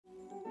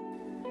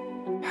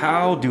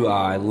How do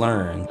I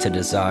learn to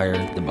desire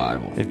the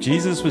Bible? If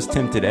Jesus was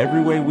tempted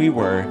every way we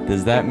were,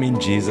 does that mean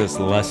Jesus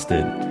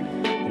lusted?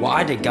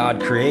 Why did God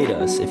create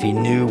us if he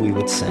knew we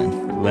would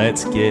sin?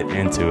 Let's get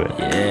into it.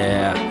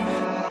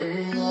 Yeah.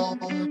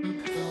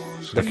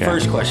 The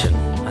first question.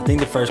 I think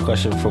the first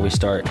question before we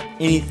start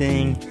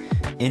anything,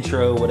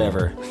 intro,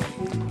 whatever.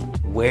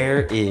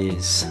 Where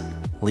is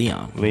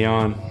Leon?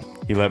 Leon,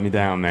 you let me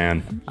down,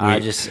 man. I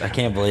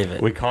can't believe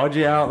it. We called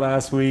you out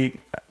last week.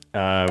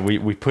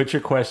 We put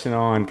your question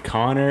on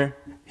Connor.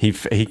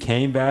 He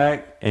came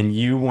back and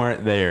you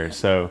weren't there.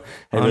 So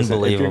hey,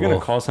 listen, if you're going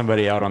to call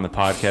somebody out on the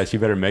podcast, you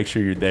better make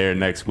sure you're there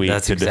next week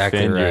to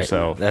defend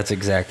yourself. That's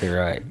exactly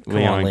right. Come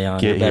Leon, on,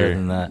 Leon. get You're better here.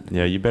 than that.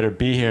 Yeah, you better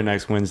be here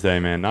next Wednesday,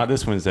 man. Not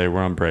this Wednesday.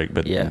 We're on break,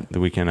 but the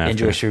weekend after.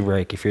 Enjoy your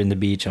break. If you're in the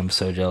beach, I'm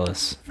so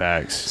jealous.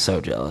 Facts.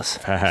 So jealous.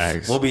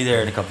 Facts. We'll be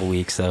there in a couple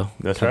weeks, though.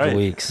 That's right.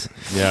 Weeks.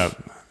 Yeah.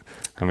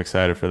 I'm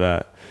excited for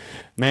that.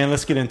 Man,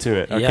 let's get into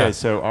it. Okay,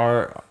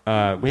 so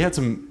we had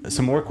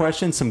some more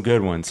questions, some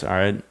good ones. All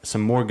right,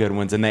 some more good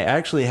ones, and they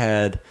actually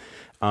had,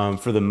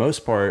 for the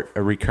most part,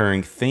 a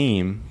recurring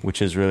theme,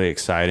 which is really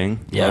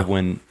exciting. Yeah.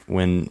 When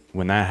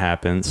that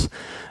happens,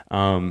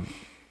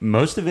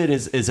 most of it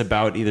is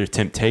about either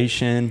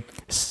temptation,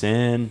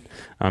 sin,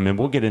 and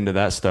we'll get into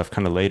that stuff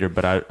kind of later.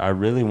 But I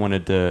really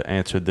wanted to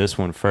answer this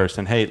one first.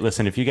 And hey,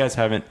 listen, if you guys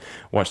haven't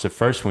watched the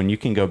first one, you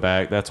can go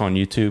back. That's on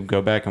YouTube.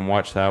 Go back and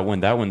watch that one.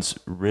 That one's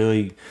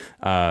really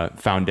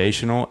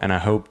foundational, and I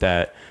hope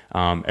that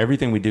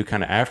everything we do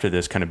kind of after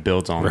this kind of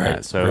builds on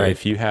that. So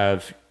if you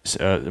have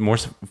more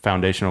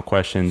foundational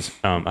questions,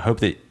 I hope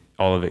that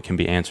all of it can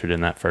be answered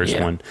in that first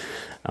one.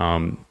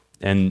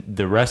 And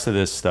the rest of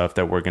this stuff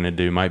that we're going to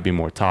do might be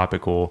more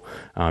topical,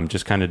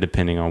 just kind of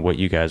depending on what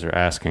you guys are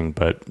asking.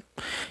 But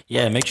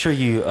yeah, make sure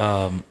you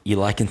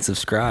like and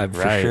subscribe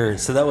for sure.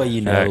 So that way you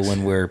know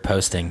when we're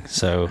posting.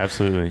 So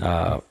absolutely.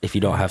 If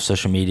you don't have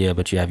social media,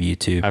 but you have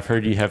YouTube. I've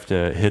heard you have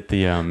to hit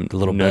the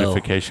little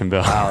notification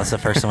bell. Wow, that's the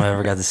first time I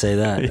ever got to say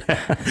that.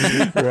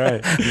 Yeah,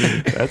 right.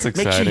 That's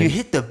exciting. Make sure you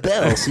hit the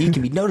bell so you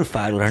can be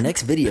notified when our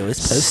next video is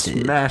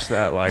posted. Smash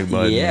that like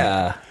button.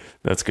 Yeah.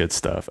 That's good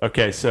stuff.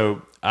 Okay,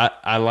 so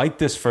I like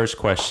this first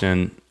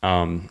question,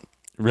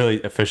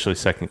 really officially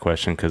second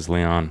question, because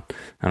Leon,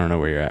 I don't know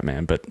where you're at,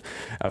 man, but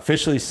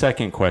officially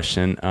second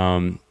question.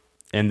 And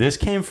this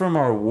came from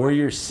our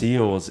Warrior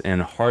Seals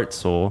in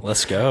Hartselle.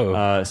 Let's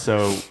go.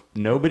 So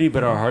nobody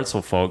but our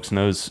Hartselle folks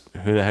knows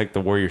who the heck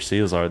the Warrior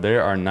Seals are.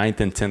 They're our 9th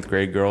and 10th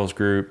grade girls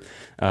group.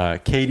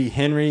 Katie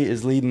Henry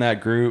is leading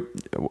that group.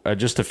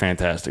 Just a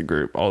fantastic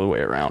group all the way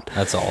around.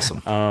 That's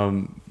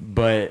awesome.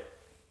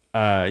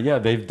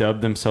 They've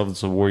dubbed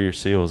themselves the Warrior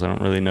Seals. I don't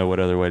really know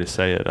what other way to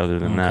say it other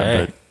than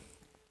that. But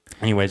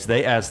anyways,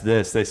 they asked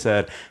this. They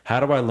said, how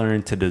do I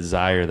learn to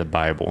desire the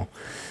Bible?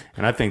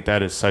 And I think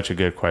that is such a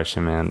good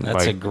question, man.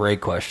 That's a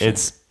great question.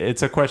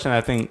 It's a question I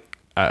think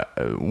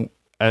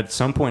at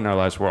some point in our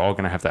lives, we're all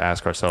going to have to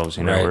ask ourselves,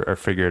 or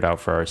figure it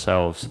out for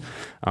ourselves.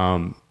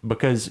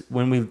 Because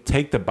when we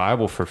take the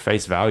Bible for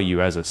face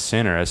value as a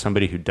sinner, as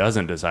somebody who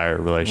doesn't desire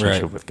a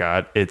relationship with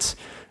God, it's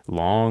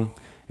long.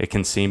 It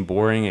can seem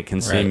boring. It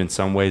can seem in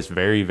some ways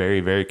very,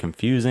 very, very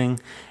confusing.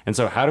 And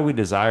so how do we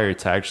desire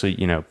to actually,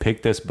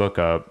 pick this book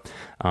up,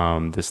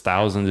 this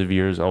thousands of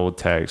years old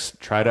text,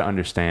 try to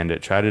understand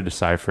it, try to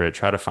decipher it,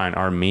 try to find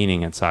our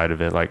meaning inside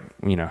of it? Like,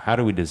 how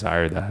do we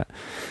desire that?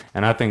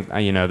 And I think,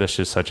 that's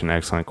just such an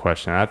excellent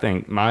question. I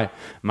think my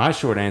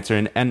short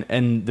answer,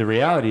 and the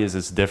reality is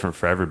it's different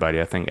for everybody.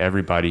 I think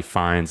everybody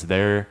finds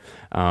their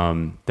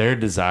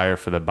desire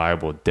for the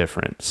Bible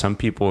different. Some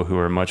people who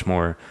are much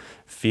more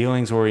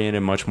feelings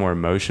oriented, much more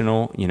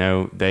emotional,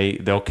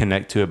 they'll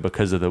connect to it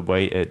because of the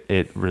way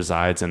it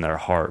resides in their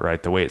heart,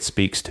 right? The way it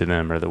speaks to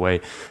them, or the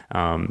way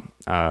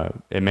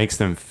it makes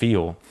them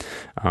feel,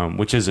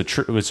 which is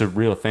a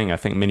real thing. I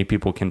think many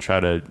people can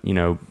try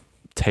to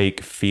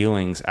take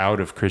feelings out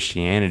of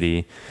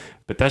Christianity,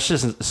 but that's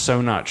just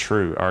so not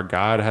true. Our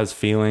God has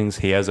feelings.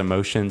 He has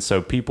emotions.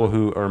 So people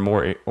who are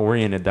more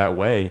oriented that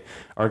way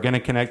are going to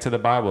connect to the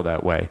Bible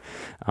that way.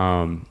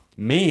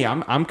 Me,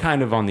 I'm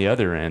kind of on the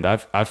other end.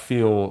 I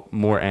feel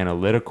more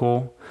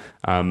analytical.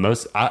 I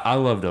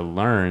love to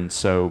learn.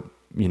 So,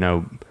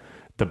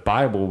 the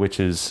Bible, which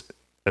is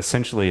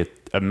essentially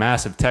a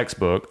massive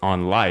textbook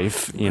on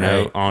life,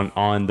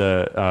 on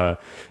the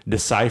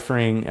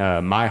deciphering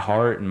my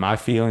heart and my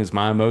feelings,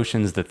 my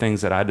emotions, the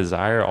things that I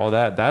desire, all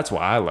that. That's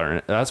why I learn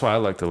it. That's why I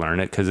like to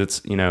learn it, because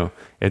it's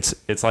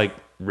it's like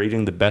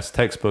reading the best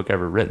textbook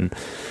ever written.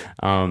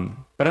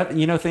 But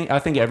I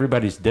think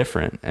everybody's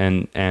different,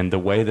 and the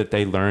way that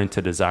they learn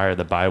to desire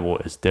the Bible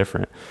is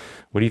different.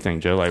 What do you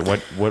think, Joe? Like,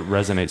 what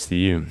resonates to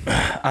you?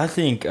 I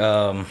think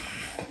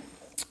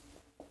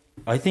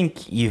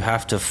you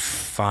have to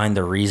find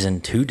the reason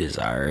to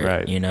desire it.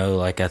 Right.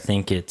 I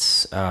think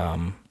it's.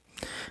 I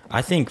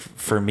think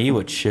for me,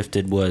 what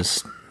shifted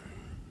was,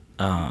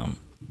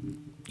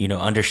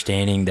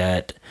 understanding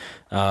that.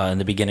 In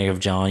the beginning of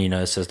John,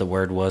 it says the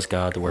Word was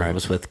God, the Word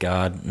was with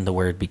God, and the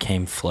Word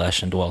became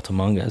flesh and dwelt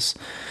among us.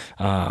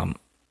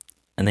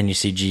 And And then you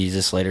see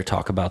Jesus later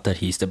talk about that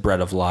he's the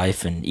bread of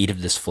life, and eat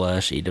of this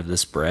flesh, eat of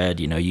this bread,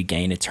 you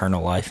gain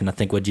eternal life. And I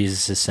think what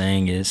Jesus is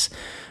saying is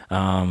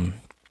that,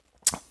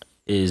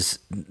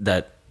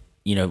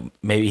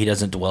 maybe he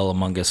doesn't dwell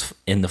among us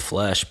in the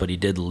flesh, but he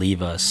did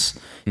leave us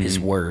his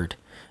word,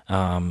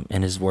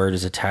 and his word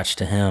is attached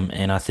to him.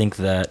 And I think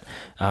that,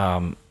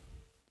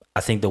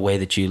 the way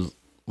that you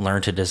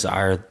learn to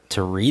desire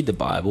to read the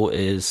Bible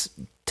is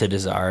to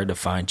desire to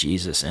find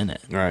Jesus in it,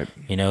 right?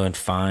 And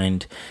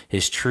find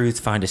his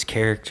truth, find his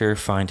character,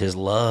 find his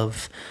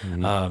love.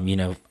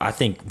 I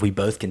think we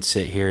both can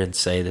sit here and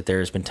say that there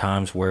has been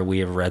times where we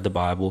have read the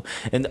Bible,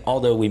 and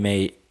although we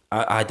may,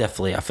 I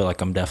feel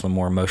like I'm definitely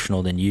more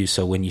emotional than you.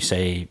 So when you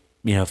say,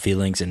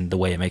 feelings and the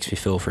way it makes me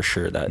feel, for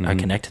sure that I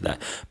connect to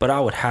that. But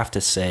I would have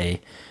to say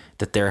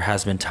that there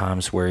has been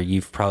times where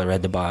you've probably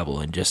read the Bible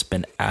and just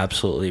been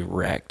absolutely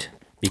wrecked,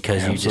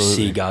 because you just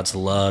see God's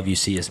love, you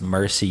see his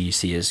mercy, you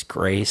see his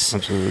grace,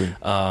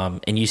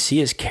 and you see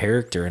his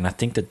character. And I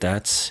think I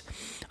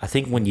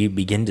think when you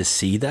begin to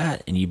see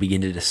that and you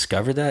begin to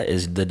discover that,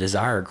 is the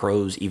desire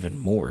grows even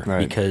more,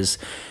 because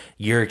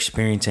you're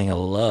experiencing a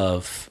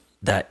love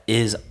that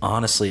is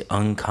honestly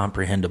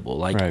uncomprehendable.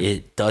 Like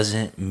it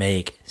doesn't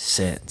make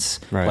sense.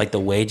 Like the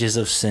wages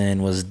of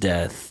sin was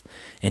death,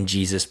 and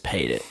Jesus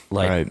paid it.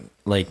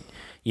 Like,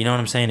 you know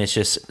what I'm saying? It's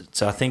just,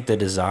 so I think the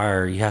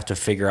desire, you have to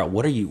figure out,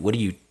 what are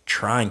you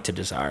trying to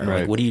desire?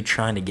 Like, what are you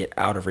trying to get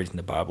out of reading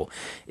the Bible?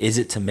 Is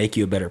it to make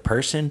you a better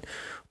person,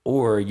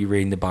 or are you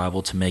reading the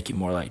Bible to make you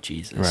more like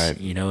Jesus?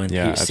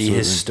 And see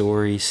his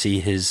story,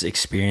 see his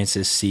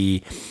experiences,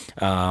 see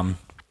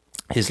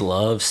his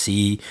love,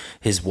 see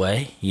his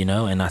way,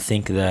 and I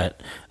think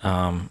that,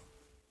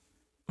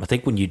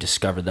 when you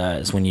discover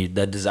that is when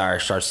that desire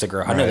starts to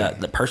grow. I know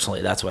that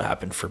personally, that's what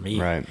happened for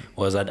me.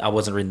 Was I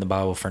wasn't reading the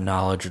Bible for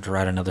knowledge or to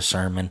write another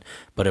sermon,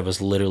 but it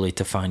was literally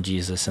to find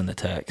Jesus in the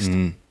text.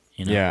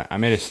 Yeah, I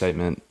made a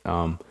statement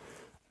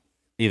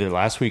either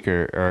last week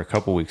or a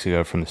couple weeks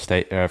ago from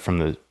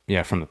the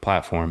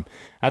platform.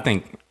 I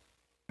think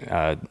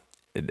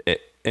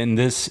in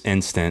this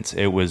instance,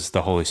 it was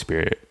the Holy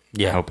Spirit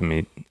helping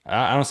me.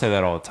 I don't say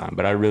that all the time,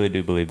 but I really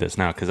do believe this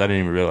now, because I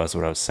didn't even realize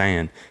what I was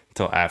saying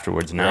until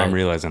afterwards. Now I'm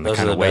realizing the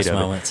kind of weight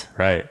of it.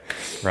 Right.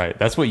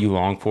 That's what you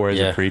long for as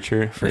a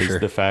preacher, for sure.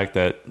 The fact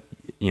that,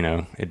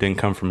 it didn't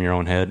come from your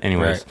own head.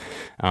 Anyways,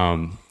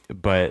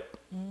 but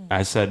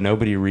I said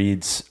nobody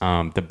reads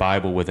the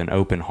Bible with an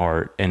open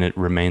heart and it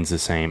remains the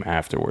same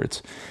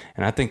afterwards.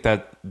 And I think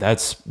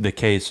that's the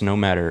case no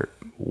matter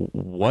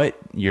what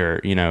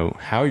you're,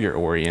 how you're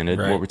oriented.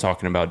 What we're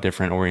talking about,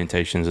 different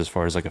orientations as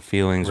far as like a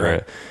feelings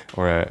or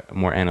a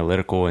more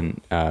analytical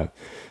and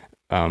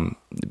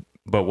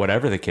but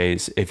whatever the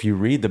case, if you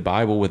read the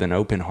Bible with an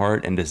open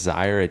heart and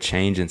desire a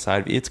change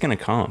inside, it's going to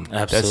come.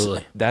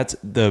 Absolutely. That's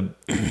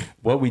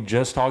what we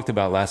just talked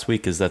about last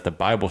week, is that the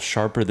Bible's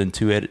sharper than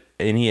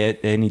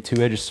any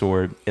two-edged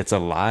sword. It's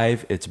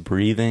alive, it's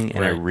breathing,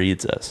 and it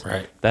reads us.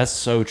 That's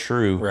so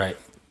true.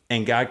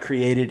 And God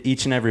created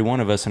each and every one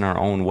of us in our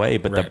own way,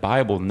 but the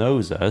Bible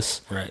knows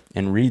us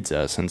and reads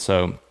us. And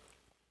so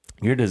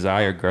your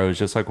desire grows,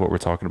 just like what we're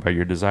talking about.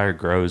 Your desire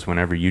grows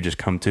whenever you just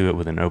come to it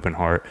with an open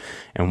heart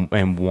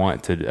and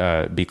want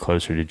to be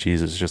closer to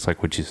Jesus, just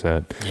like what you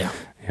said.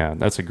 Yeah,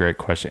 that's a great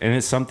question. And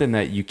it's something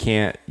that you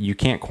can't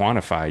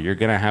quantify. You're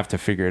going to have to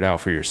figure it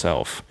out for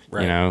yourself.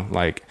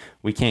 Like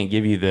we can't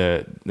give you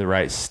the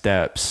right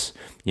steps.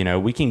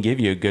 We can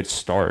give you a good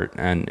start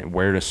and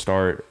where to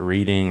start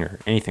reading or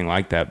anything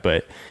like that,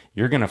 but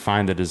you're going to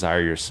find the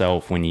desire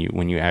yourself when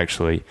you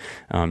actually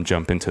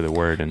jump into the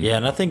word.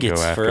 And I think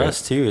it's for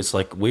us too. It's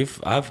like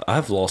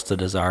I've lost the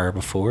desire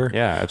before.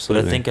 Yeah,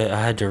 absolutely. But I think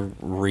I had to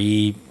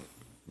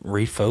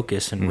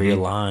refocus and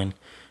realign.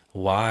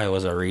 Why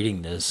was I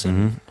reading this?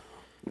 And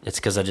it's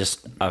because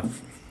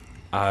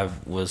I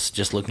was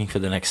just looking for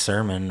the next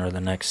sermon or the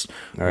next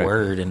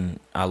word, and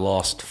I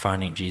lost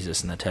finding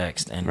Jesus in the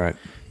text. And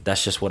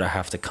that's just what I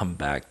have to come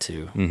back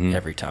to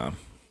every time.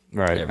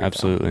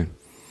 Absolutely.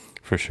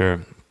 For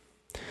sure.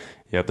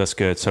 Yep, that's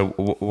good. So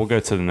we'll go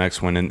to the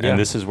next one, and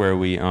this is where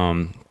we get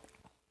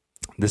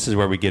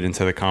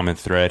into the common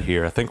thread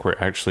here. I think we're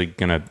actually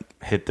gonna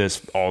hit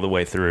this all the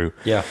way through.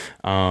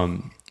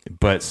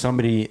 But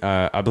somebody,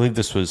 I believe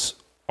this was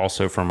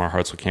also from our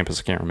Hartsville campus,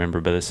 I can't remember,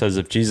 but it says,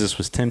 if Jesus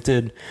was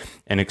tempted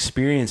and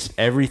experienced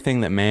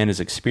everything that man has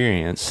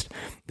experienced,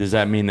 does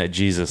that mean that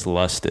Jesus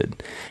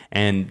lusted?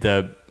 And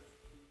the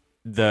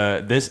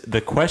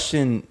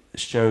question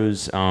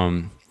shows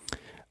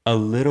a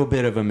little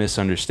bit of a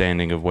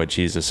misunderstanding of what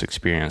Jesus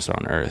experienced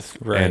on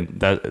earth. And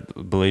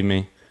that, believe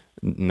me,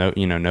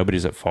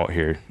 nobody's at fault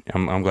here.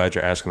 I'm glad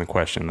you're asking the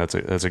question. That's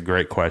a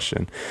great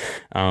question.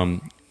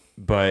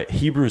 But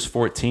Hebrews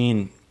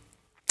 14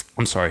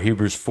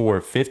 Hebrews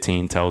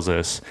 4:15 tells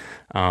us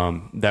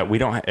that we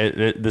don't.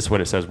 This is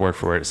what it says word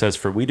for word. It says,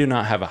 "For we do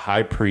not have a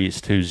high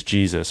priest who's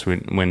Jesus."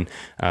 When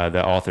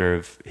the author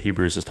of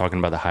Hebrews is talking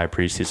about the high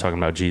priest, he's talking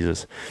about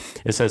Jesus.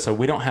 It says, "So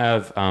we don't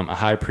have a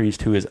high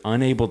priest who is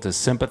unable to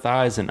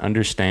sympathize and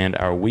understand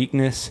our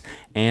weakness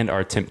and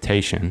our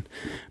temptation,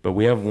 but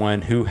we have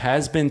one who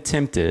has been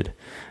tempted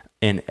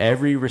in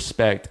every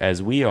respect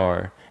as we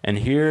are." And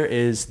here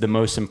is the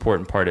most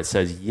important part. It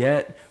says,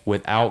 "Yet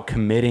without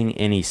committing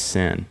any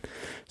sin."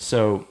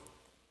 So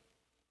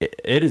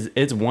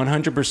it's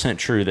 100%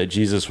 true that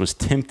Jesus was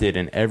tempted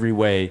in every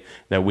way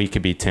that we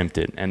could be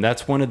tempted. And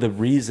that's one of the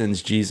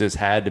reasons Jesus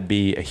had to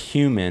be a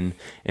human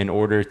in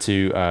order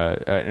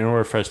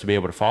for us to be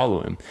able to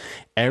follow him.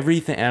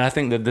 Everything, and I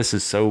think that this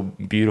is so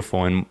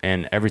beautiful,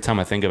 and every time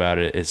I think about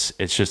it, it's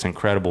just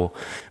incredible.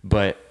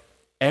 But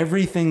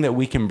everything that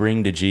we can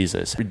bring to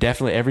Jesus,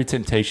 definitely every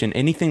temptation,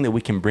 anything that we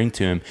can bring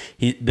to him,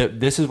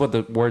 this is what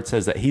the word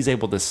says, that he's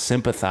able to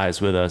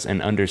sympathize with us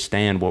and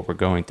understand what we're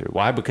going through.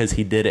 Why? Because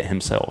he did it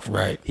himself.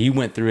 Right. He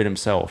went through it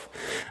himself.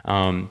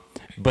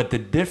 But the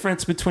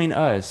difference between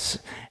us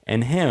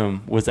and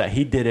him was that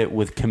he did it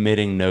with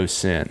committing no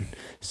sin.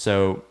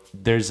 So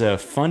there's a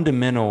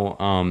fundamental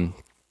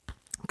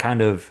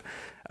kind of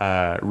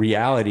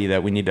reality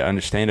that we need to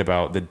understand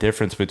about the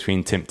difference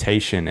between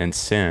temptation and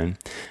sin.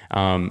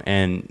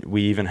 And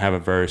we even have a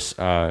verse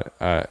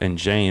in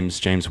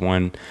James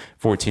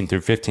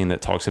 1:14-15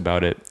 that talks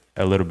about it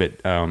a little bit.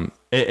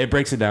 It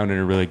breaks it down in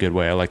a really good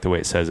way. I like the way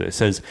it says it. It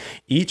says,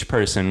 each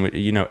person,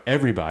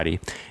 everybody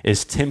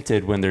is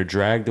tempted when they're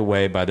dragged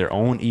away by their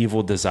own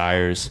evil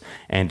desires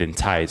and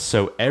enticed.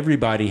 So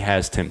everybody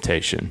has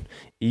temptation.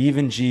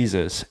 Even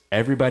Jesus,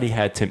 everybody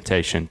had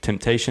temptation.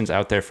 Temptation's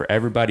out there for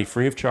everybody,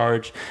 free of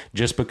charge.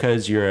 Just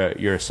because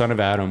you're a son of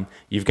Adam,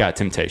 you've got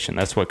temptation.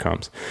 That's what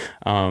comes.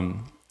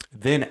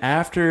 Then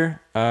after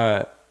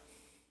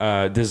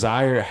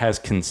desire has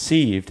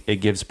conceived, it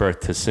gives birth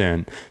to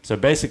sin. So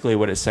basically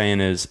what it's saying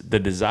is the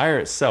desire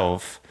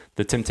itself,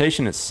 the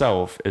temptation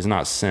itself is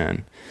not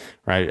sin,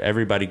 right?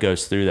 Everybody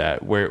goes through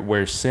that.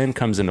 Where sin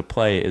comes into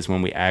play is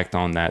when we act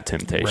on that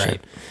temptation.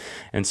 Right.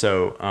 And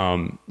so,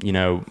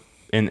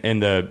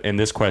 in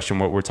this question,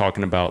 what we're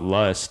talking about,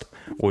 lust,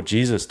 well,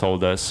 Jesus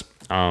told us,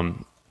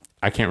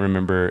 I can't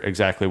remember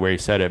exactly where he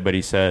said it, but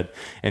he said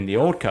in the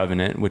Old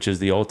Covenant, which is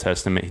the Old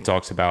Testament, he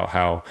talks about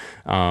how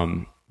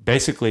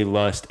basically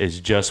lust is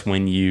just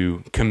when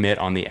you commit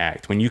on the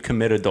act. When you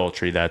commit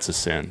adultery, that's a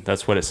sin.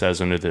 That's what it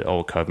says under the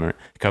Old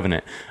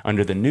Covenant.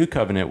 Under the New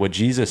Covenant, what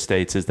Jesus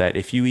states is that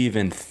if you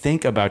even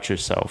think about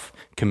yourself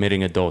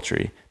committing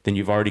adultery, then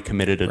you've already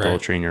committed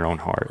adultery in your own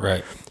heart.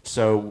 Right.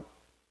 So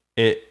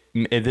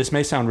this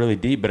may sound really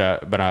deep, but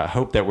I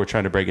hope that we're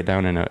trying to break it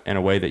down in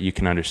a way that you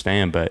can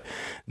understand. But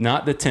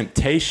not the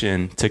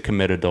temptation to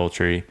commit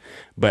adultery,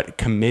 but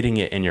committing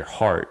it in your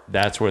heart.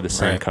 That's where the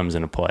sin comes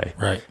into play.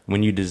 Right.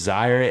 When you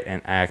desire it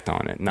and act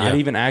on it, not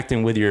even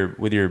acting with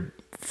your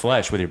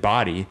flesh, with your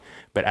body,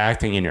 but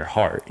acting in your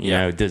heart. You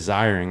know,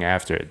 desiring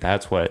after it.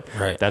 That's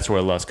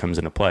where lust comes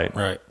into play.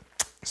 Right.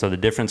 So the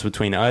difference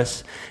between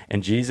us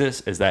and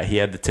Jesus is that he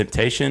had the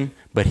temptation,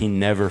 but he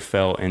never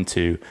fell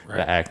into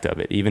the act of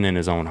it, even in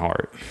his own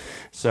heart.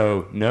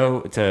 So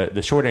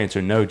the short answer,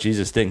 no,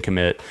 Jesus didn't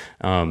commit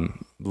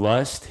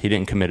lust. He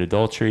didn't commit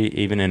adultery,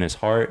 even in his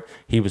heart.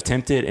 He was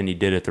tempted and he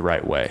did it the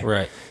right way.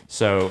 Right.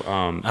 So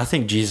I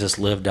think Jesus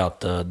lived out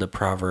the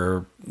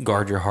proverb,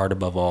 guard your heart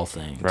above all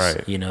things.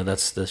 Right.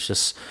 That's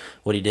just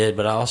what he did.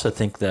 But I also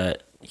think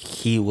that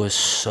he was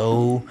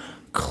so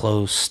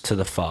close to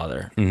the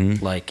Father.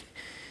 Mm-hmm. Like,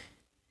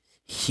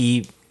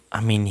 he's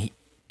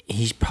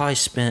probably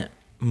spent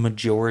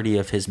majority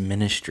of his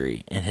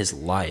ministry and his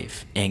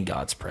life in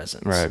God's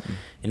presence. Right.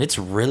 And it's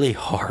really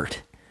hard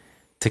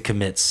to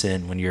commit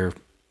sin when you're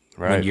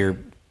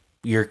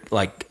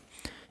like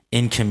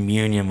in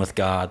communion with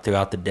God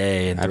throughout the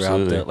day and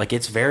throughout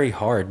it's very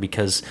hard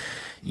because,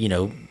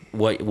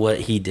 what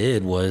he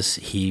did was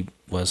he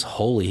was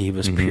holy, he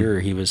was pure,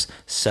 he was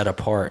set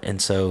apart.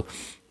 And so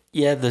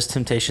those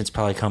temptations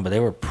probably come, but they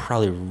were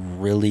probably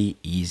really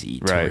easy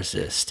to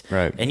resist.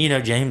 Right. And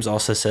James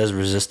also says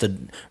resist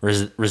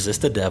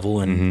the devil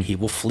and he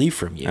will flee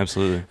from you.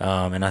 Absolutely.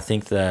 And I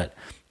think that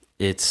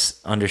it's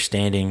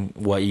understanding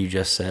what you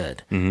just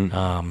said.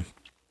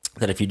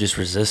 That if you just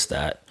resist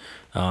that,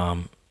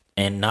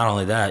 and not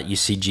only that, you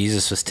see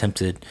Jesus was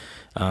tempted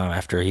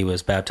after he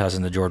was baptized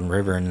in the Jordan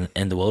River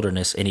in the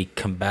wilderness, and he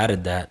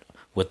combated that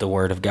with the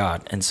word of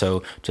God. And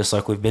so just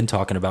like we've been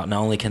talking about, not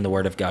only can the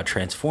word of God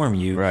transform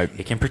you,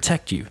 it can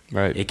protect you,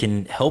 it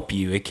can help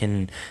you, it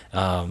can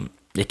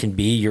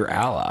be your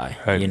ally,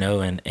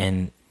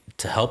 and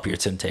to help your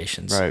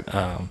temptations. Right.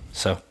 I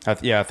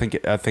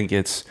think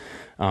it's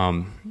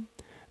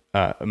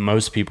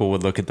most people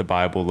would look at the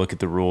Bible, look at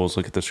the rules,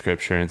 look at the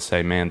scripture and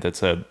say, man,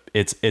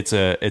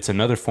 it's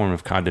another form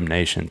of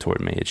condemnation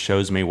toward me. It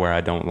shows me where I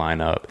don't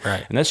line up.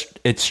 Right. And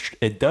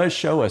it does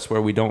show us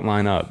where we don't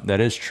line up. That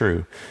is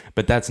true.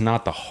 But that's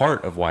not the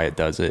heart of why it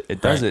does it.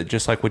 It does it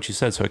just like what you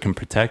said, so it can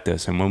protect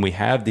us. And when we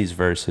have these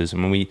verses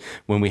and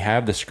when we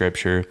have the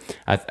scripture,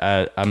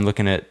 I'm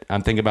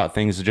thinking about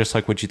things just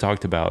like what you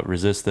talked about.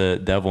 Resist the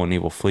devil and he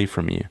will flee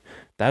from you.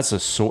 That's a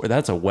sword.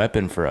 That's a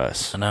weapon for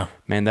us. I know,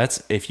 man.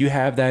 If you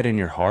have that in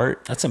your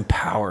heart, that's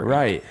empowering.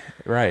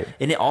 Right.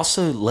 And it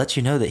also lets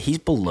you know that he's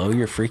below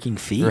your freaking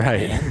feet.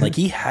 Right. Man. Like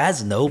he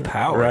has no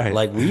power. Right.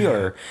 Like we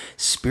are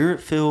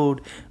spirit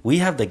filled. We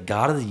have the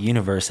God of the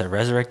universe that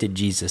resurrected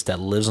Jesus that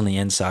lives on the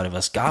inside of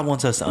us. God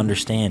wants us to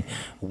understand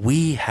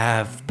we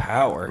have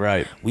power.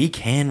 Right. We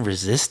can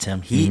resist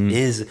him. He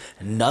is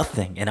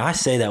nothing. And I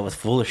say that with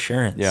full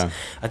assurance. Yeah.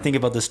 I think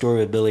about the story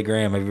with Billy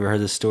Graham. Have you ever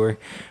heard this story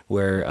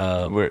where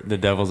the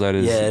devil's at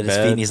his at his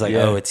feet and he's like,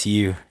 oh, it's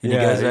you. And he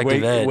goes back to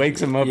bed.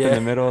 Wakes him up in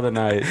the middle of the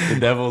night. The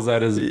devil's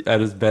at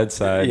his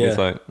bedside. He's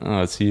like,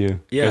 oh, it's you.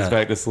 Goes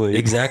back to sleep.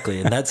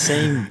 Exactly. And that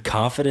same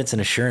confidence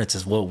and assurance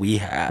is what we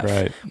have.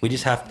 Right. We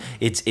just have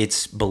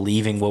it's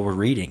believing what we're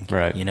reading.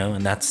 Right. You know,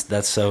 and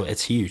that's so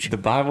it's huge. The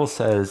Bible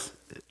says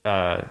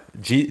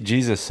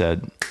Jesus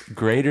said,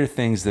 greater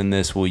things than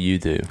this will you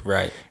do.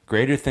 Right.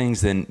 Greater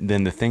things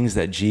than the things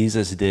that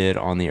Jesus did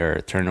on the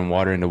earth, turning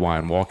water into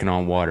wine, walking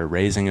on water,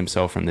 raising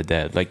himself from the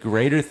dead. Like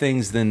greater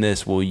things than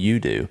this will you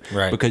do.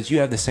 Right. Because you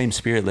have the same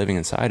spirit living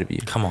inside of you.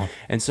 Come on.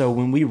 And so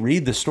when we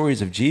read the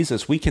stories of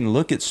Jesus, we can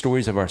look at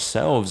stories of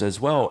ourselves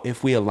as well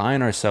if we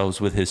align ourselves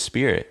with his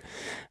spirit.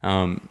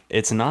 The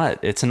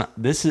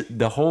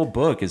whole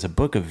book is a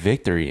book of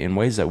victory in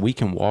ways that we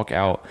can walk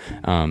out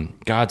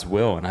God's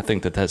will. And I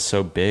think that that's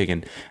so big.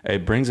 And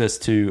it brings us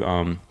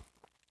to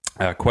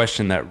a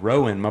question that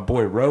my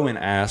boy Rowan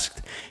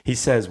asked. He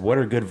says, what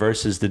are good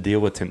verses to deal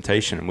with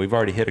temptation? And we've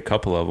already hit a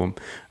couple of them.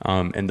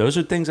 And those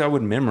are things I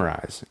would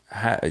memorize.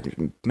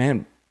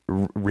 Man,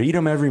 read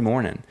them every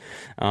morning.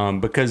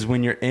 Because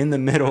when you're in the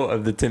middle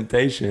of the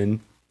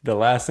temptation, the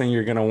last thing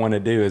you're going to want to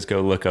do is go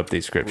look up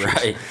these scriptures.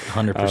 Right,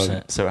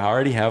 100%. So I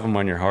already have them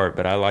on your heart,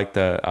 but I like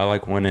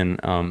one in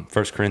 1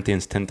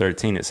 Corinthians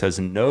 10:13. It says,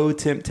 no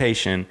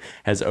temptation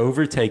has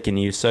overtaken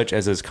you such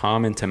as is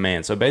common to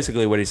man. So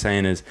basically what he's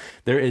saying is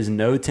there is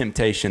no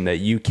temptation that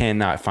you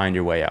cannot find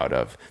your way out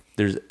of.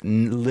 There's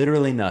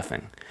literally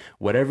nothing.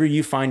 Whatever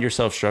you find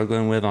yourself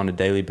struggling with on a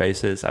daily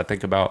basis, I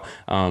think about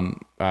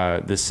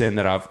the sin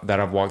that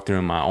I've walked through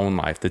in my own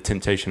life, the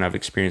temptation I've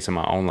experienced in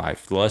my own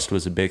life. Lust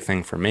was a big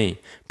thing for me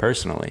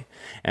personally,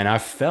 and I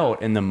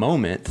felt in the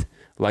moment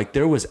like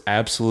there was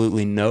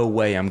absolutely no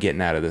way I'm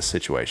getting out of this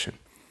situation.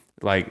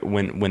 Like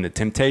when the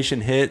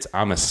temptation hits,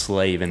 I'm a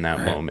slave in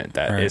that moment.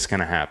 It's going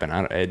to happen.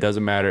 It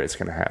doesn't matter. It's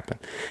going to happen.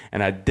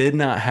 And I did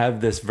not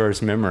have this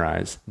verse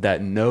memorized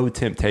that no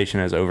temptation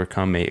has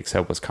overcome me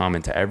except what's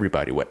common to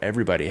everybody, what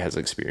everybody has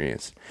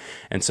experienced.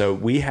 And so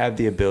we have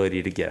the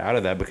ability to get out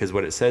of that because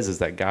what it says is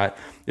that God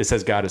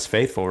is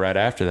faithful right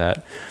after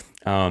that.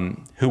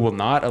 Who will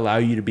not allow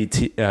you to be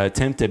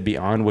tempted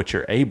beyond what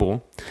you're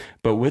able,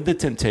 but with the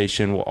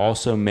temptation will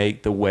also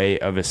make the way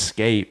of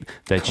escape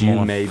that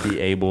you may be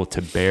able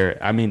to bear it.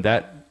 I mean,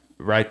 that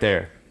right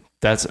there,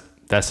 that's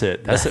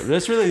it.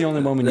 That's really the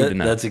only one we need to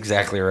know. That's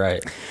exactly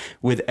right.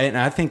 And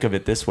I think of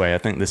it this way. I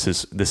think this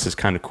is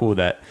kind of cool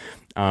that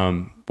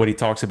what he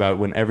talks about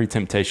when every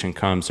temptation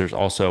comes, there's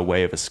also a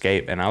way of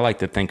escape. And I like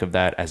to think of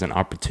that as an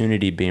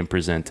opportunity being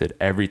presented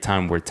every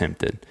time we're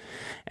tempted.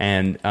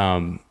 And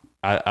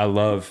I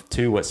love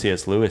too what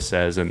C.S. Lewis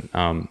says, and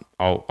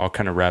I'll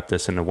kind of wrap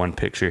this into one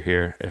picture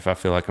here if I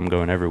feel like I'm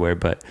going everywhere.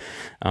 But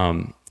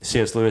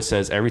C.S. Lewis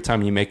says, every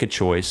time you make a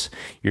choice,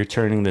 you're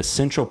turning the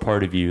central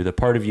part of you, the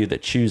part of you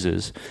that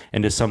chooses,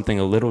 into something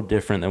a little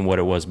different than what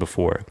it was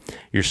before.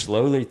 You're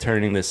slowly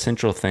turning the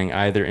central thing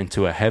either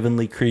into a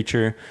heavenly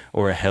creature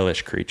or a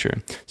hellish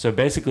creature. So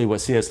basically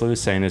what C.S. Lewis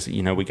is saying is,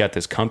 we got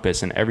this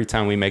compass, and every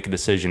time we make a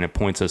decision, it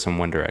points us in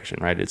one direction,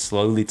 right? It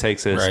slowly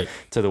takes us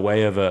to the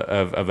way of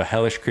a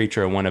hellish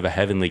creature or one of a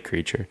heavenly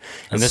creature.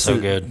 And this is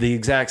good. The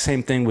exact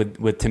same thing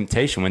with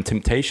temptation. When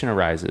temptation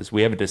arises,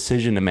 we have a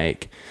decision to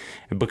make.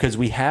 Because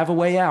we have a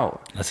way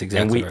out. That's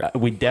exactly right.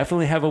 We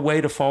definitely have a way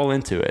to fall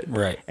into it.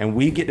 Right. And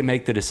we get to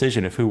make the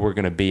decision of who we're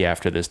going to be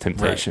after this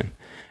temptation.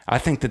 Right. I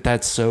think that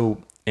that's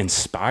so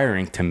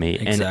inspiring to me.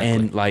 Exactly.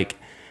 And like,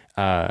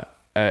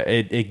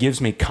 it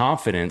gives me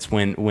confidence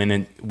when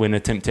a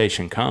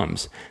temptation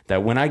comes,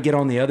 that when I get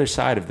on the other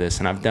side of this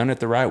and I've done it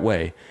the right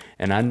way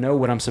and I know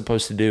what I'm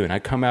supposed to do and I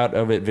come out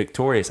of it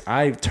victorious,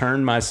 I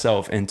turn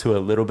myself into a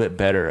little bit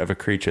better of a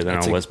creature than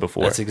I was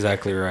before. That's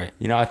exactly right.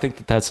 I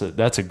think that's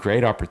a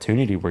great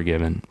opportunity we're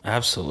given.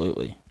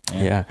 Absolutely.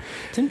 Yeah.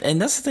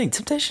 And that's the thing.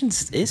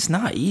 Temptation's, it's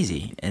not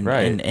easy. And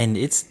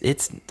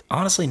it's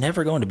honestly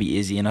never going to be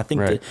easy. And I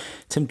think the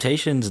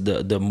temptations,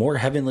 the more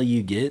heavenly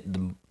you get,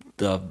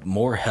 the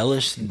more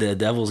hellish the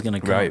devil's going to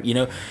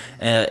come,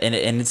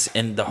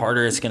 and the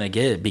harder it's going to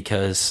get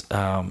because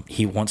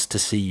he wants to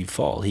see you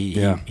fall.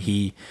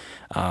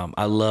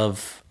 I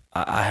love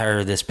I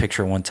heard this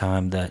picture one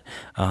time that,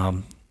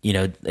 John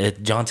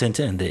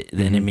 10:10,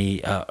 the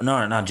enemy,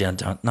 no, not John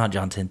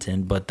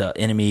 10:10, but the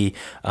enemy,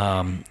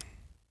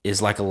 is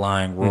like a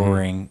lion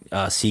roaring,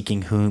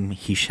 seeking whom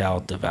he shall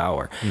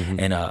devour.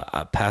 And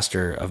a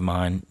pastor of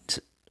mine,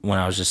 when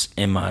I was just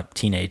in my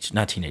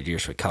not teenage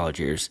years, but college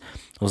years,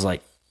 was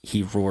like,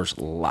 he roars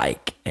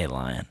like a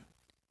lion.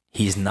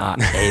 He's not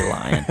a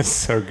lion. That's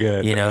so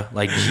good.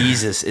 Like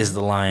Jesus is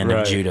the Lion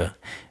of Judah.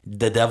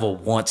 The devil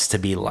wants to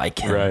be like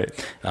him. Right.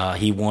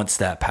 He wants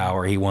that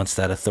power. He wants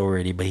that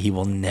authority, but he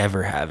will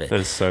never have it.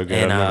 That's so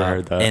good. I've never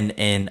heard that.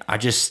 And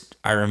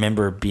I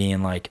remember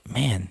being like,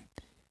 man,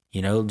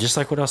 just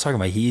like what I was talking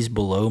about, he's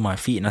below my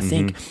feet. And I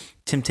think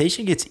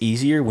temptation gets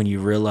easier when you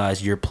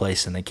realize your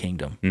place in the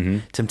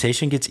kingdom.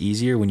 Temptation gets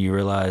easier when you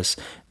realize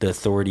the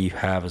authority you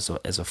have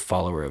as a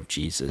follower of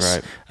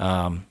Jesus.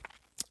 Right.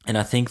 And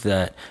I think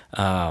that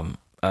I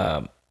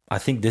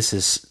think this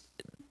is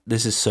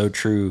so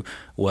true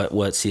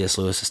what C.S.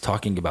 Lewis is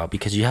talking about,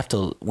 because you have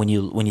to, when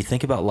you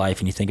think about life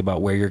and you think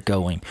about where you're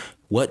going,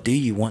 what do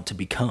you want to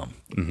become?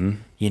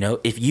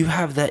 If you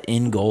have that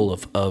end goal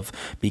of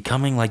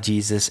becoming like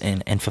Jesus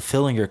and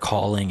fulfilling your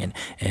calling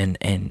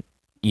and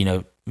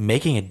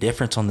making a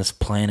difference on this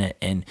planet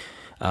and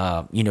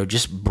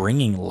just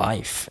bringing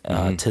life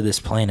to this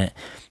planet,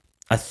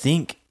 I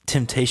think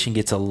temptation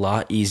gets a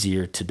lot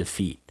easier to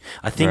defeat.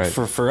 I think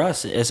for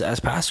us as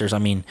pastors, I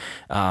mean,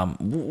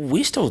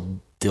 we still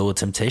deal with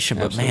temptation,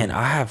 but Absolutely. man,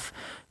 I have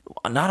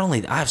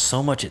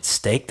so much at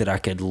stake that I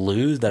could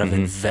lose, that I've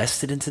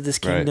invested into this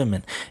kingdom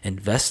and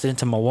invested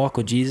into my walk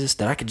with Jesus,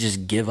 that I could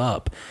just give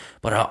up.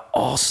 But I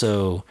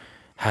also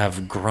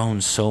have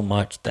grown so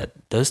much that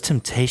those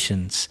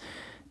temptations,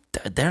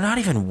 they're not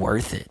even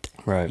worth it.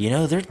 Right.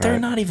 They're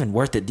not even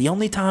worth it. The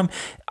only thing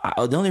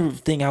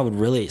I would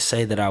really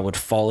say that I would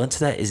fall into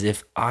that is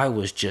if I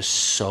was just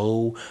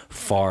so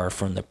far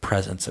from the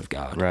presence of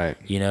God. Right.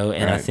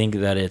 And I think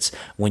that it's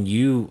when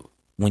you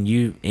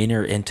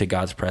enter into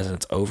God's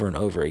presence over and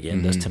over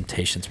again, those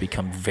temptations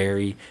become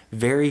very,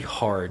 very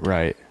hard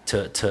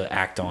to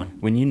act on.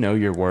 When you know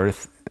your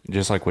worth,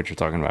 just like what you're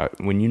talking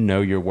about, when you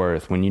know your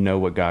worth, when you know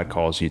what God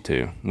calls you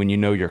to, when you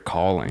know your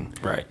calling,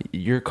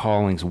 your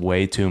calling's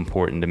way too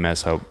important to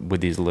mess up with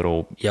these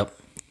little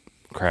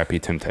crappy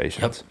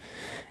temptations.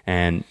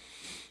 And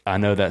I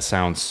know that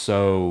sounds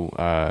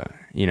so,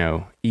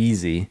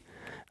 easy,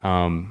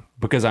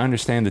 because I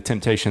understand the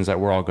temptations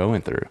that we're all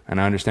going through, and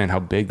I understand how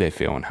big they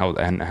feel and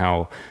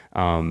how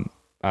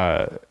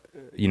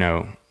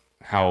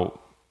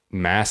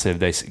massive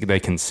they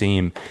can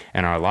seem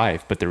in our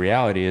life. But the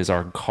reality is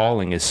our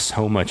calling is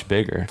so much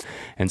bigger.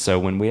 And so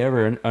when we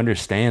ever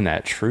understand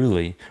that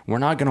truly, we're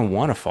not going to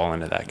want to fall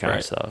into that kind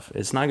of stuff.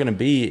 It's not going to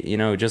be,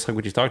 just like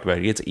what you talked about,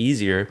 it gets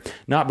easier,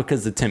 not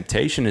because the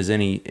temptation is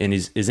any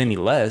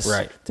less.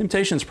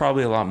 Temptation's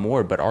probably a lot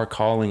more, but our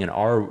calling and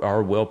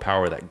our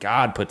willpower that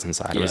God puts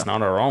inside of us,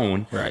 not our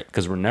own,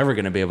 because we're never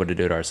going to be able to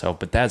do it ourselves.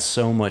 But that's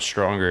so much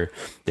stronger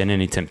than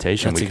any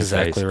temptation we can face.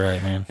 That's exactly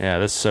right, man. Yeah,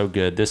 that's so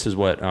good. This is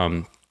what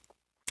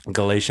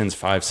Galatians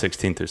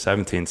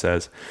 5:16-17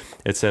 says.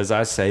 It says,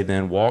 I say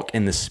then, walk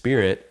in the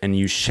Spirit, and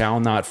you shall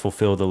not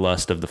fulfill the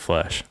lust of the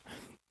flesh.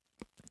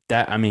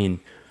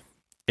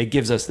 It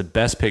gives us the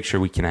best picture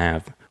we can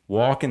have.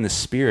 Walk in the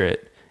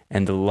Spirit,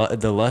 and the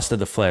lust of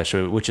the flesh,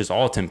 which is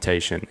all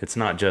temptation. It's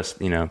not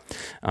just,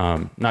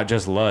 not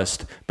just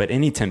lust, but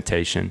any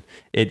temptation.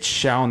 It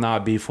shall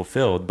not be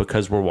fulfilled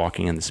because we're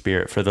walking in the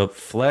Spirit. For the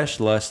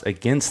flesh lusts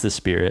against the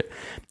Spirit,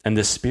 and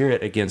the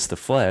Spirit against the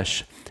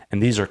flesh.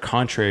 And these are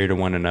contrary to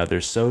one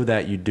another, so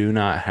that you do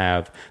not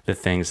have the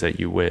things that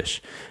you wish.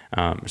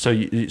 So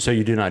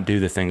you do not do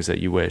the things that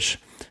you wish.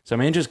 So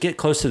just get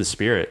close to the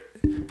Spirit,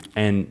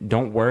 and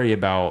don't worry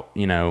about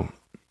whether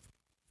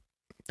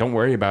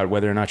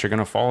or not you're going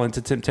to fall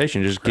into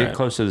temptation. Just get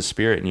close to the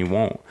Spirit, and you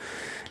won't.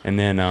 And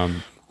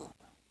then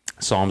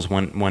Psalms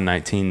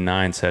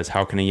 119:9 says,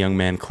 how can a young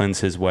man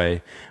cleanse his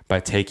way? By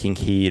taking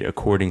heed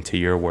according to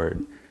your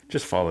word.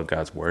 Just follow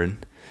God's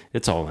word.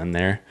 It's all in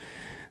there.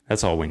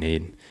 That's all we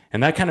need.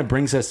 And that kind of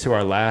brings us to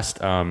our last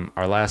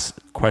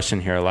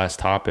question here, our last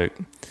topic.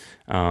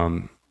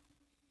 Somebody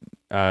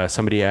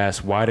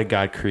asked, why did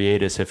God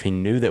create us if he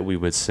knew that we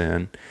would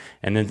sin?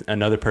 And then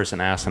another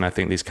person asked, and I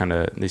think these kind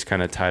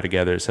of tie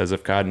together. It says,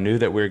 if God knew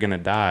that we were going to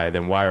die,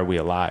 then why are we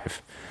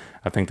alive?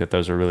 I think that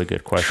those are really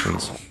good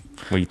questions.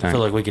 What do you think? I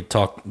feel like we could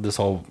talk the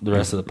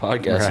rest of the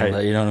podcast on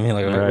that, you know what I mean?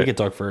 Like we could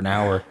talk for an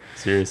hour.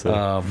 Seriously.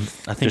 I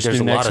think there's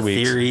a lot of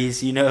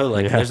theories,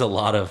 there's a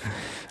lot of,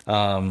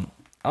 I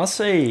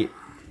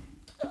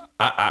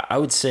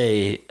would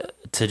say,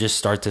 to just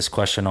start this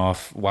question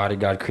off, why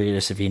did God create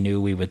us if he knew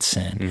we would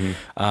sin?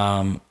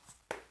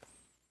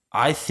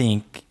 I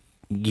think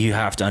you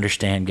have to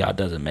understand God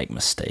doesn't make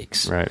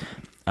mistakes. Right.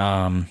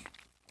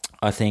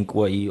 I think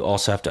what you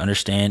also have to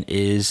understand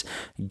is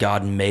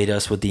God made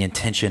us with the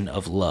intention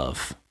of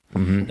love.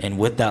 And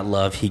with that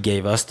love, he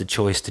gave us the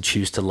choice to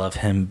choose to love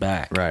him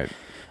back. Right.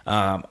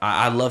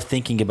 I love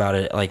thinking about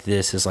it like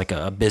this, as like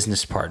a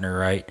business partner,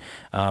 right?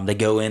 They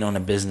go in on a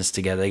business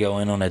together. They go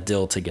in on a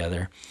deal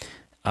together.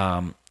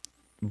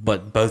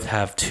 but both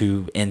have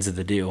two ends of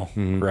the deal,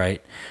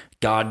 right?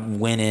 God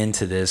went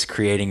into this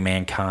creating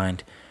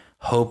mankind,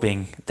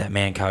 hoping that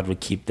mankind would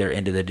keep their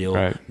end of the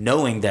deal,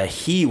 knowing that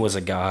he was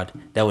a God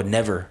that would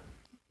never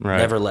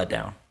let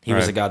down. He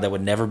was a God that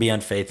would never be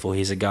unfaithful.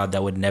 He's a God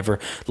that would never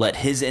let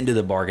his end of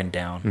the bargain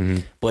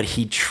down. But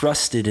he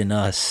trusted in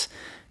us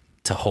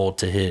to hold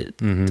to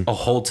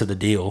the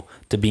deal,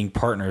 to being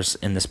partners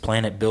in this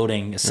planet,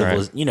 building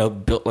a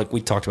built like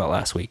we talked about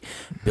last week,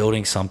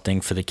 building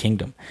something for the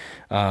kingdom.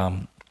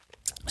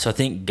 So I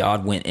think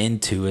God went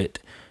into it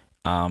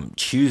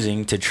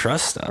choosing to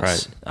trust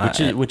us,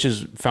 which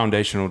is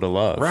foundational to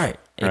love, right?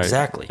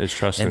 Exactly, it's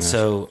trusting. And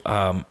so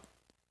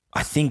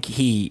I think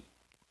he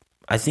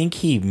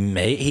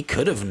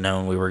could have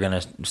known we were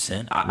going to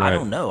sin. I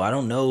don't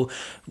know.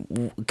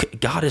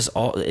 God is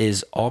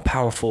all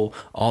powerful,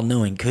 all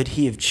knowing. Could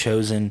he have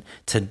chosen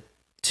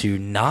to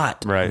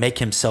not make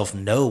himself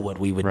know what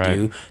we would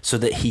do so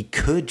that he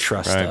could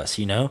trust us,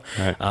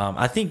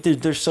 I think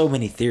there's so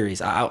many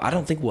theories. I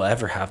don't think we'll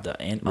ever have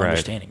the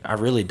understanding. I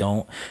really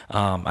don't.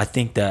 I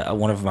think that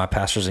one of my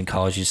pastors in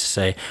college used to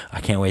say,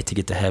 I can't wait to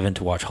get to heaven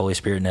to watch Holy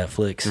Spirit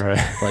Netflix,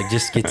 like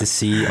just get to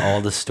see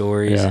all the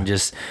stories and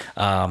just,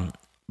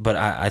 but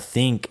I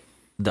think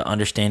the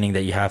understanding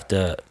that you have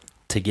to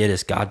get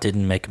is God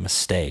didn't make a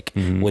mistake.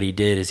 What he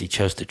did is he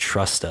chose to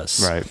trust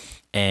us.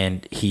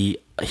 And he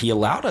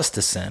allowed us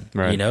to sin,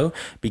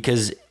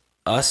 because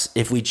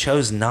if we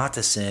chose not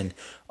to sin,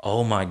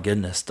 oh my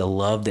goodness, the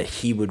love that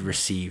he would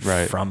receive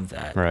from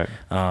that.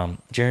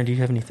 Jaron, do you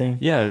have anything?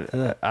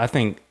 Yeah, I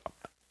think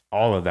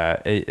all of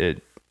that.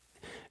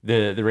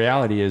 The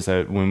reality is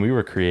that when we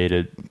were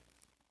created,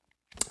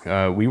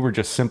 we were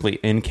just simply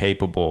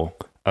incapable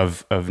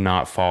of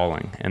not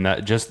falling, and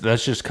that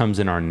just comes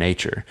in our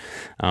nature,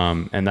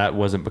 and that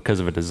wasn't because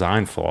of a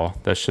design flaw.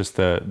 That's just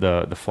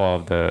the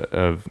flaw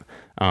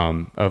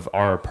of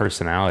our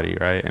personality,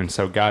 right? And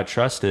so God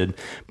trusted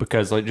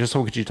because, like, just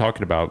what you're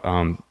talking about,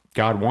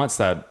 God wants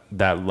that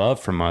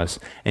love from us,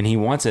 and he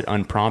wants it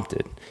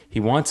unprompted. He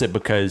wants it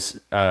because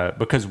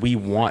we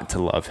want to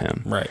love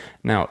him. Right.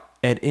 Now,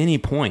 at any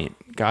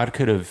point, God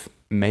could have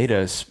made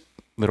us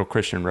little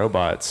Christian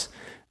robots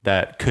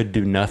that could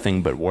do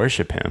nothing but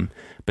worship him.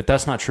 But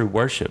that's not true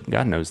worship.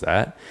 God knows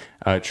that.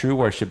 True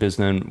worship is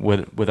then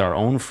with our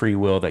own free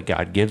will that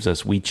God gives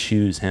us, we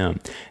choose him.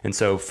 And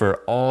so for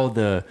all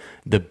the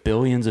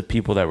billions of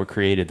people that were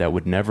created that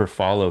would never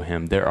follow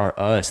him, there are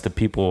us, the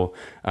people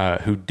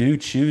who do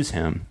choose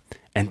him.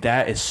 And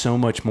that is so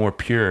much more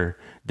pure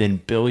than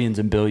billions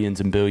and billions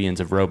and billions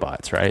of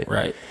robots, right?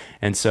 Right.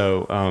 And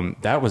so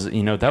that was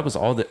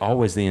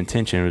always the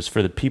intention. It was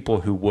for the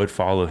people who would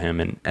follow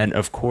him. And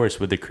of course,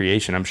 with the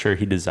creation, I'm sure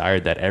he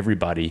desired that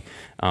everybody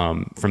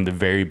from the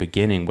very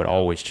beginning would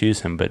always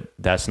choose him, but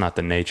that's not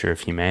the nature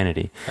of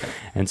humanity. Right.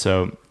 And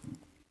so,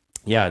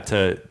 yeah,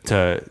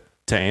 to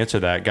answer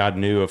that, God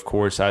knew, of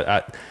course,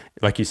 I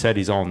like you said,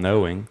 he's all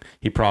knowing.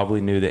 He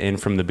probably knew the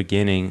end from the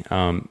beginning.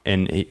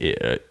 And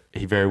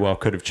he very well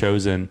could have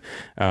chosen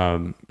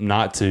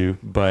not to,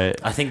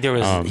 but I think there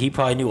was he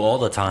probably knew all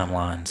the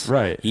timelines.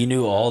 Right. He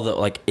knew all the,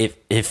 like,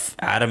 if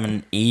Adam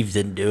and Eve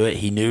didn't do it,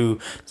 he knew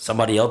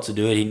somebody else would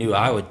do it. He knew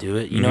I would do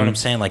it. You know what I'm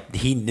saying? Like,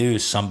 he knew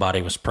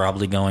somebody was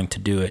probably going to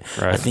do it.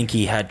 Right. I think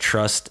he had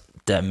trust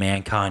that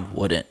mankind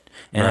wouldn't.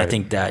 And I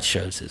think that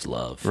shows his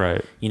love.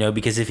 Right.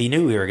 Because if he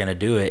knew we were going to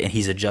do it and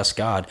he's a just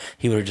God,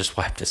 he would have just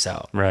wiped us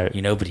out. Right.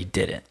 But he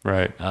didn't.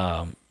 Right.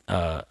 I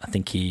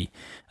think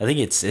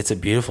it's a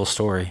beautiful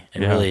story.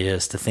 It really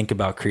is, to think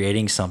about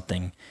creating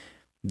something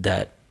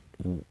that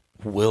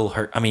will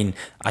hurt. I mean,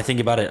 I think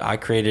about it. I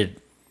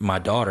created my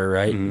daughter,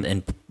 right?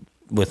 And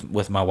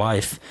with my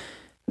wife,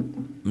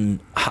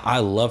 I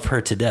love her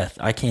to death.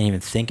 I can't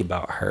even think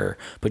about her,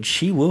 but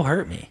she will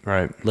hurt me.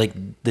 Right. Like,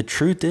 the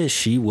truth is,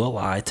 she will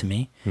lie to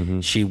me.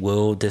 She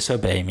will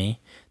disobey me.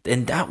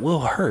 And that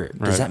will hurt.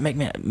 Does that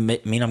mean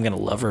I'm going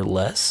to love her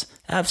less?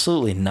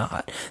 Absolutely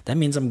not. That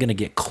means I'm going to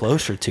get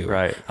closer to her.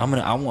 Right. I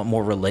want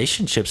more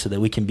relationships so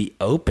that we can be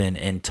open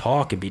and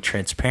talk and be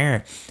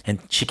transparent, and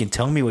she can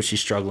tell me what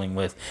she's struggling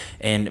with.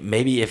 And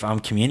maybe if I'm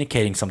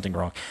communicating something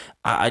wrong,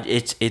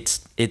 it's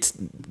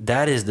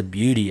that is the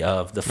beauty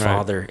of the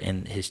Father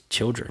and his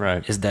children.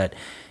 Right. Is that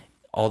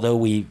although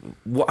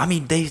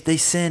they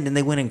sinned and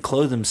they went and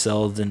clothed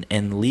themselves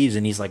and leaves,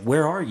 and he's like,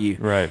 where are you?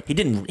 Right. He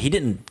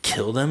didn't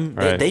kill them.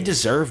 Right. They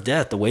deserve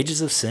death. The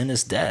wages of sin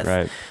is death.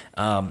 Right.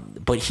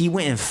 But he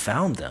went and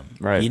found them.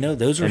 Right.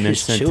 Those were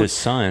his children. And then sent his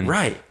son.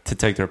 Right. To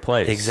take their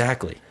place.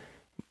 Exactly.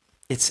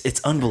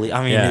 It's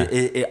unbelievable. I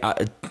mean,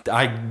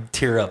 I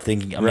tear up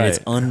thinking. I mean, it's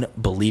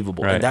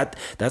unbelievable. Right. And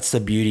that's the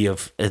beauty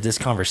of this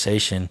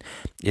conversation,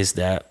 is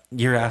that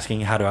you're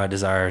asking, how do I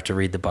desire to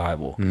read the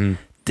Bible?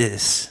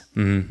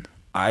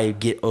 I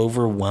get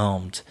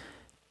overwhelmed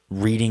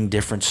reading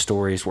different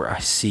stories where I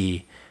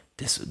see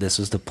this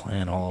was the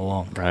plan all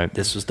along. Right.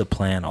 This was the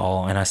plan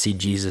all, and I see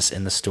Jesus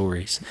in the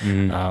stories.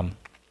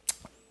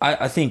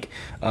 I think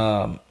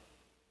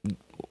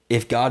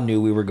if God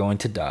knew we were going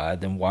to die,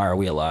 then why are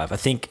we alive? I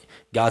think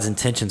God's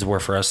intentions were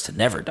for us to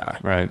never die.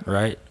 Right.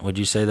 Right. Would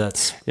you say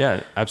that's?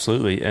 Yeah,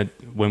 absolutely. And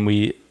when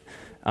we,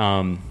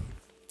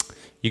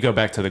 you go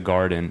back to the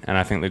garden, and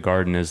I think the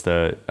garden is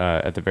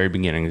at the very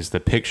beginning is the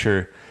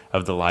picture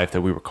of the life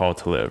that we were called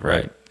to live.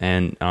 Right.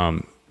 And,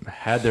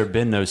 had there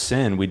been no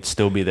sin, we'd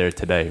still be there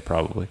today,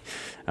 probably.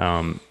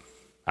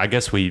 I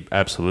guess we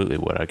absolutely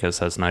would. I guess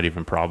that's not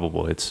even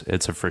probable. It's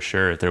a for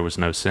sure if there was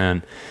no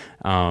sin.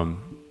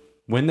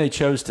 When they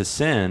chose to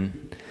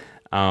sin,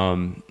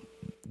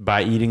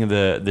 by eating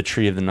the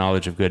tree of the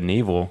knowledge of good and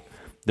evil,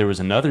 there was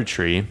another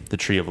tree, the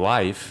tree of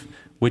life,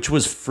 which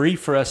was free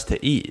for us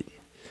to eat.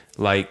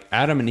 Like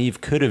Adam and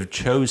Eve could have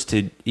chose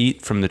to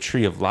eat from the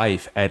tree of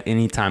life at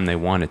any time they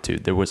wanted to.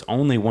 There was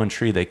only one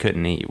tree they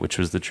couldn't eat, which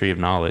was the tree of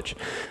knowledge.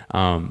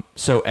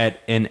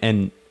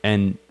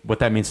 And what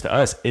that means to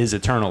us is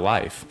eternal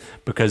life,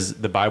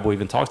 because the Bible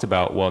even talked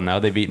about, well, now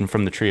they've eaten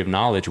from the tree of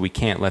knowledge. We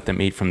can't let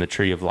them eat from the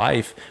tree of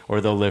life or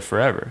they'll live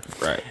forever.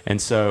 Right.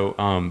 And so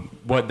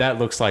what that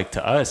looks like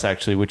to us,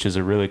 actually, which is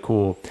a really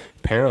cool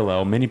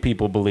parallel, many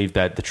people believe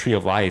that the tree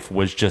of life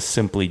was just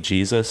simply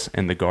Jesus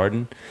in the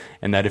garden,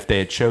 and that if they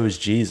had chose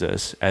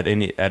Jesus at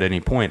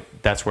any point,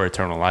 that's where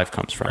eternal life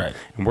comes from. Right.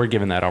 And we're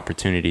given that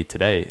opportunity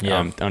today.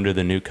 Yeah. Under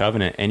the new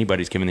covenant,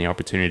 anybody's given the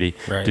opportunity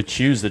to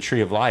choose the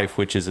tree of life,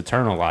 which is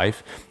eternal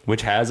life,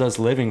 which has us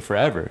living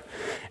forever.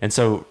 And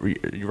so,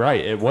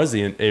 right, it was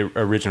the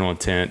original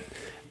intent.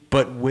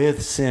 But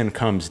with sin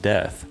comes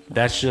death.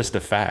 That's just a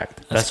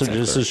fact. That's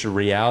just a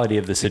reality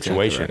of the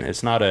situation. Exactly right.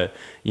 It's not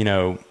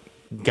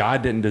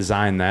God didn't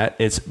design that.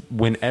 It's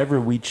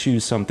whenever we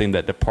choose something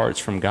that departs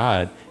from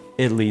God,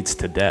 it leads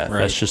to death. Right.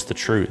 That's just the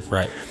truth.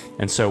 Right.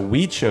 And so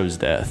we chose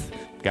death.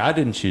 God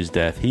didn't choose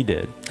death. He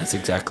did. That's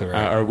exactly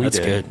right. Or we That's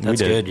did. good.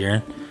 That's good,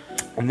 Jaron.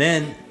 And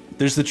then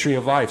there's the tree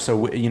of life. So,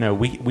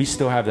 we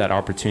still have that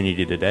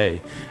opportunity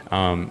today.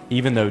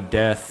 Even though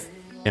death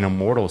in a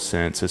mortal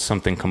sense is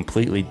something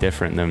completely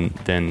different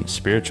than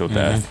spiritual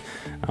death.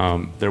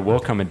 There will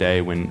come a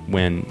day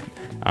when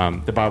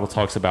the Bible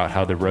talks about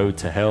how the road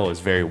to hell is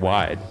very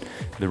wide.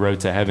 The road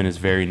to heaven is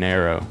very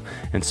narrow.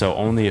 And so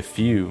only a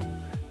few,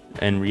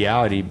 in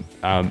reality,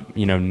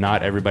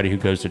 not everybody who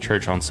goes to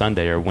church on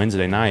Sunday or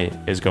Wednesday night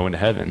is going to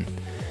heaven.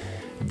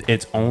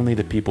 It's only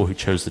the people who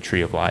chose the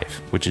tree of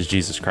life, which is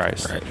Jesus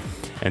Christ. Right.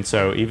 And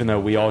so even though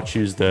we all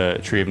choose the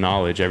tree of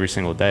knowledge every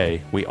single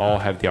day, we all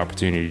have the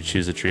opportunity to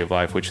choose the tree of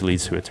life, which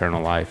leads to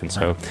eternal life. And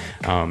so,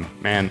 I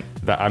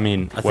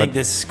think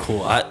this is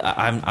cool.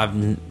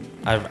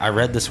 I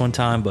read this one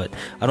time, but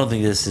I don't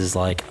think this is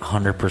like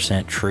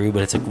 100% true,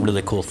 but it's a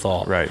really cool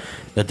thought. Right.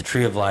 That the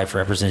tree of life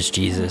represents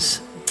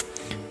Jesus,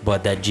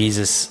 but that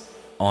Jesus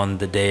on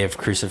the day of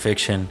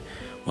crucifixion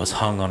was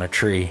hung on a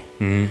tree,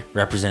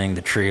 representing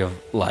the tree of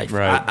life.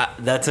 Right.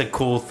 That's a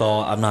cool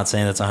thought. I'm not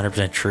saying that's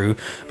 100% true,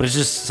 but it's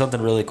just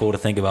something really cool to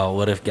think about.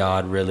 What if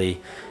God really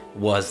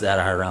was that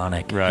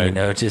ironic? Right.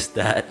 Just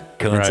that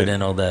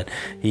coincidental that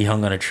he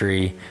hung on a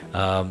tree.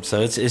 So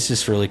it's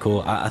just really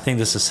cool. I think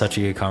this is such a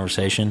good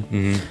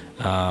conversation.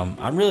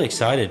 I'm really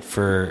excited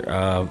for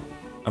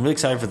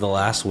the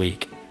last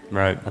week.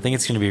 Right. I think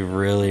it's going to be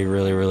really,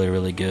 really, really,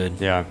 really good.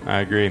 Yeah,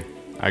 I agree.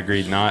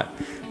 Not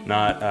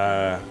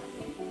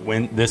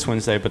this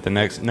Wednesday, but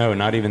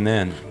not even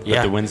then.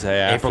 But the Wednesday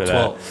after April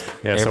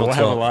 12th. that. Yeah, so we'll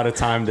have a lot of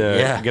time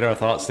to get our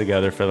thoughts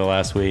together for the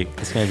last week.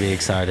 It's going to be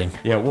exciting.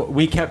 Yeah,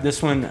 we kept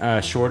this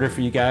one shorter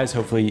for you guys,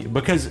 hopefully,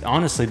 because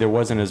honestly, there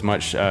wasn't as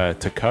much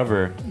to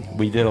cover.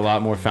 We did a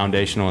lot more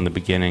foundational in the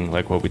beginning,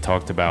 like what we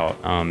talked about,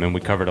 and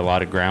we covered a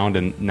lot of ground,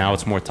 and now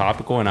it's more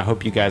topical, and I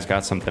hope you guys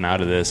got something out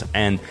of this.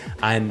 And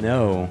I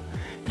know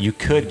you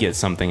could get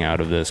something out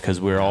of this because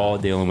we're all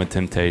dealing with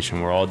temptation.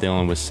 We're all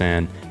dealing with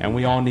sin, and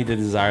we all need to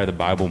desire the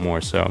Bible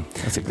more. So,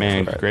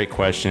 great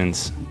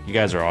questions. You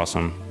guys are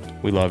awesome.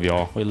 We love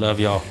y'all. We love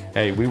y'all.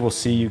 Hey, we will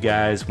see you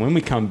guys when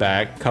we come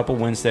back, a couple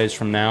Wednesdays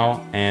from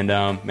now. And,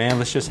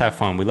 let's just have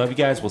fun. We love you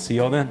guys. We'll see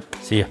y'all then.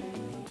 See ya.